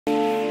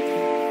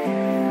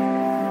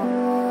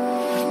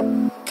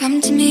Come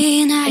to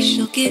me and I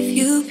shall give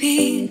you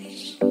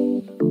peace.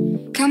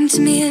 Come to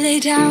me,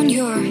 lay down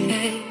your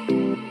head.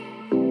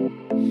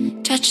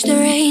 Touch the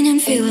rain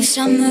and feel the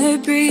summer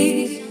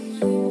breeze.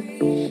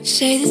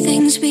 Say the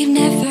things we've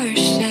never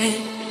said.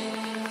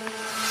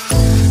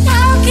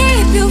 I'll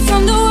keep you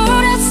from the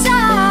world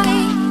outside.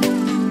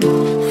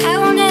 I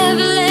won't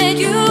ever let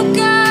you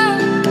go.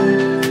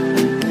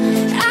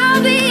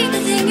 I'll be the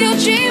thing you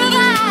dream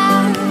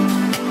about.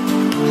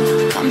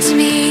 Come to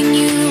me and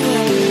you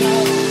will know.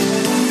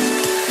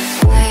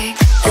 I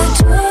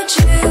adored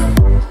you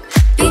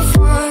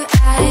before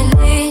I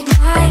laid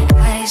my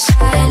eyes.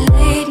 I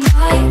laid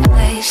my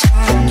eyes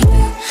on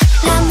you.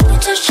 L'amour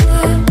te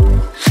jure,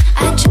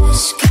 I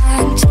just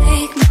can't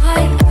take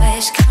my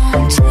eyes,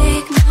 can't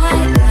take my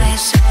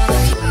eyes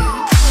off you.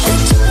 I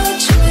told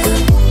you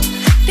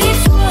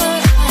before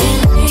I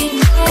laid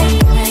my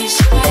eyes.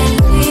 I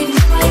laid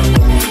my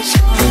eyes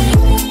on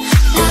you.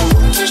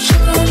 L'amour te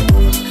jure,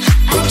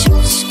 I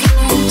just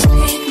can't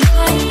take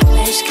my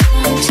eyes,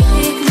 can't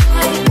take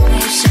my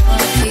eyes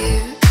off you.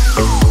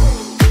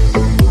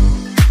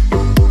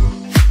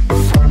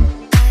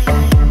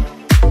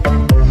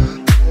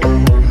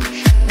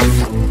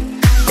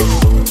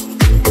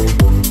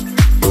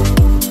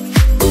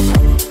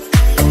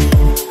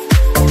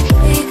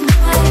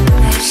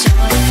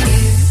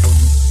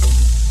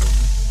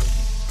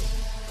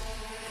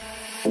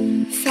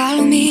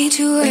 Follow me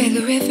to where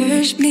the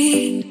rivers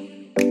meet.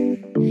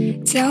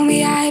 Tell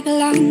me I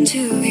belong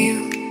to you.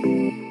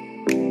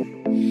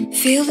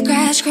 Feel the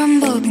grass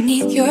crumble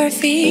beneath your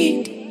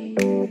feet.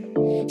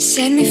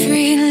 Set me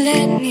free and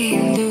let me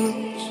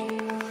loose.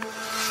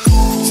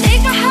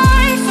 Take my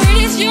heart, for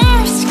it is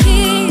yours to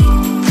keep.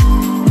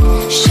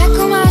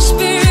 Shackle my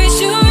spirit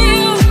to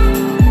you.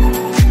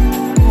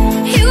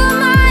 You are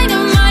mine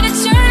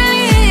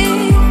eternally.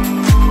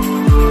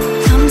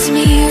 Come to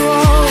me, you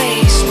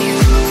always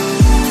knew.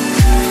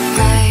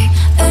 I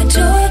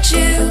adored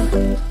you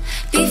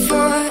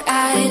before I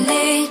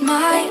laid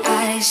my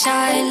eyes.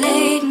 I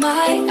laid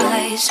my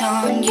eyes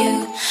on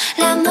you.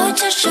 L'amour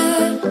te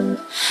jure,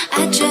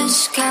 I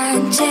just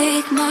can't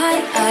take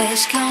my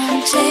eyes,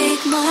 can't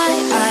take my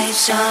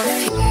eyes off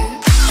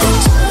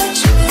you.